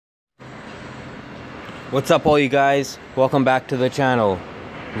What's up, all you guys? Welcome back to the channel.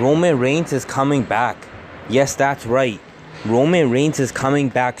 Roman Reigns is coming back. Yes, that's right. Roman Reigns is coming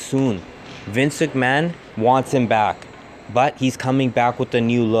back soon. Vince McMahon wants him back, but he's coming back with a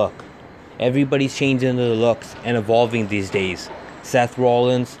new look. Everybody's changing their looks and evolving these days. Seth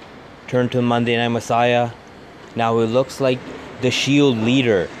Rollins turned to Monday Night Messiah. Now it looks like the Shield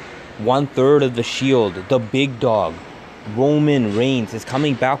leader, 1/3 of the Shield, the big dog, Roman Reigns, is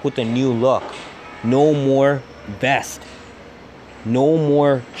coming back with a new look. No more vest. No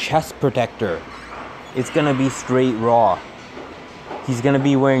more chest protector. It's gonna be straight raw. He's gonna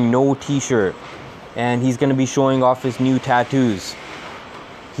be wearing no t-shirt. And he's gonna be showing off his new tattoos.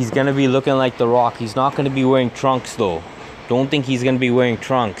 He's gonna be looking like The Rock. He's not gonna be wearing trunks though. Don't think he's gonna be wearing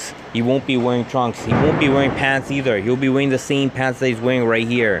trunks. He won't be wearing trunks. He won't be wearing pants either. He'll be wearing the same pants that he's wearing right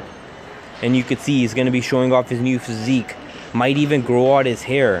here. And you can see he's gonna be showing off his new physique. Might even grow out his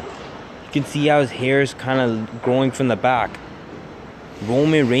hair. You can see how his hair is kind of growing from the back.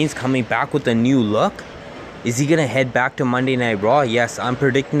 Roman Reigns coming back with a new look? Is he gonna head back to Monday Night Raw? Yes, I'm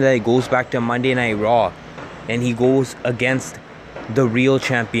predicting that he goes back to Monday Night Raw. And he goes against the real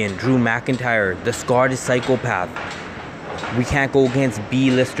champion, Drew McIntyre, the scarred psychopath. We can't go against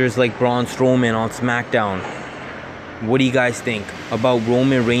B-listers like Braun Strowman on SmackDown. What do you guys think about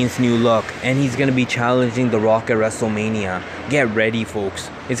Roman Reigns' new look? And he's going to be challenging The Rock at WrestleMania. Get ready,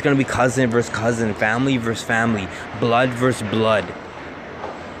 folks. It's going to be cousin versus cousin, family versus family, blood versus blood.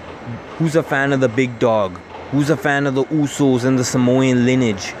 Who's a fan of the big dog? Who's a fan of the Usos and the Samoan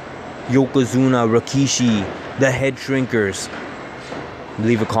lineage? Yokozuna, Rikishi, the Head Shrinkers.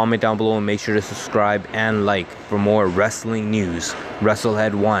 Leave a comment down below and make sure to subscribe and like for more wrestling news.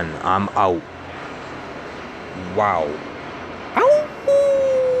 WrestleHead1, I'm out. Wow.